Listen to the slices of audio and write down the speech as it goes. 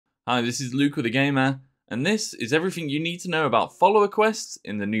Hi, this is Luke with the Gamer, and this is everything you need to know about follower quests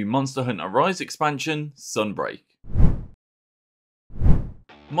in the new Monster Hunter Rise expansion, Sunbreak.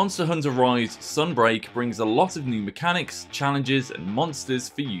 Monster Hunter Rise Sunbreak brings a lot of new mechanics, challenges, and monsters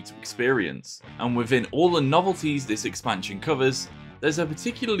for you to experience. And within all the novelties this expansion covers, there's a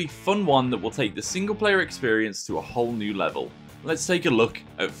particularly fun one that will take the single player experience to a whole new level. Let's take a look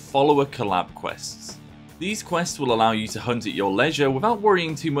at follower collab quests. These quests will allow you to hunt at your leisure without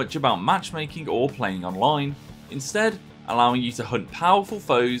worrying too much about matchmaking or playing online, instead allowing you to hunt powerful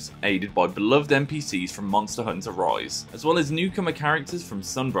foes aided by beloved NPCs from Monster Hunter Rise, as well as newcomer characters from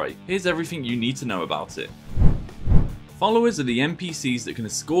Sunbreak. Here's everything you need to know about it. Followers are the NPCs that can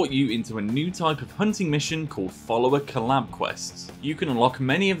escort you into a new type of hunting mission called follower collab quests. You can unlock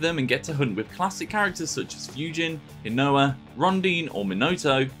many of them and get to hunt with classic characters such as Fujin, Hinoa, Rondine or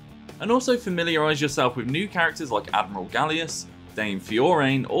Minoto, and also familiarise yourself with new characters like Admiral Gallius, Dame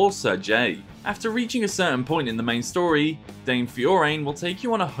Fiorane or Sir Jay. After reaching a certain point in the main story, Dame Fiorane will take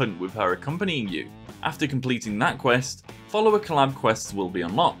you on a hunt with her accompanying you. After completing that quest, follower collab quests will be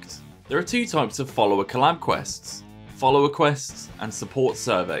unlocked. There are two types of follower collab quests: follower quests and support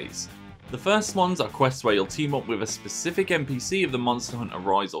surveys. The first ones are quests where you'll team up with a specific NPC of the Monster Hunter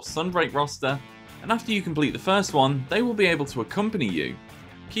Rise or Sunbreak roster, and after you complete the first one, they will be able to accompany you.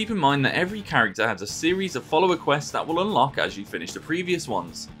 Keep in mind that every character has a series of follower quests that will unlock as you finish the previous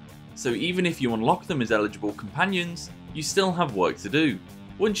ones, so even if you unlock them as eligible companions, you still have work to do.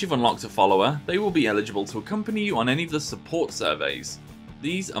 Once you've unlocked a follower, they will be eligible to accompany you on any of the support surveys.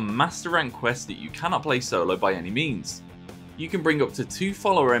 These are master rank quests that you cannot play solo by any means. You can bring up to 2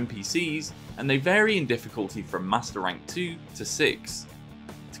 follower NPCs, and they vary in difficulty from master rank 2 to 6.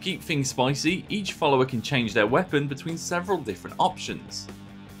 To keep things spicy, each follower can change their weapon between several different options.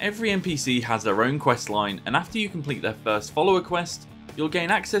 Every NPC has their own quest line, and after you complete their first follower quest, you'll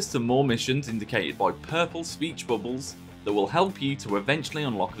gain access to more missions indicated by purple speech bubbles that will help you to eventually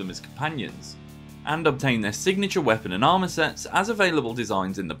unlock them as companions, and obtain their signature weapon and armor sets as available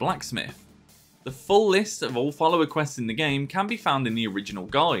designs in the blacksmith. The full list of all follower quests in the game can be found in the original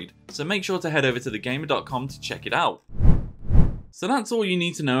guide, so make sure to head over to thegamer.com to check it out. So that's all you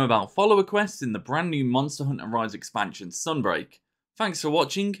need to know about follower quests in the brand new Monster Hunter Rise expansion Sunbreak. Thanks for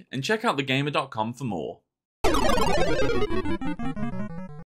watching, and check out thegamer.com for more.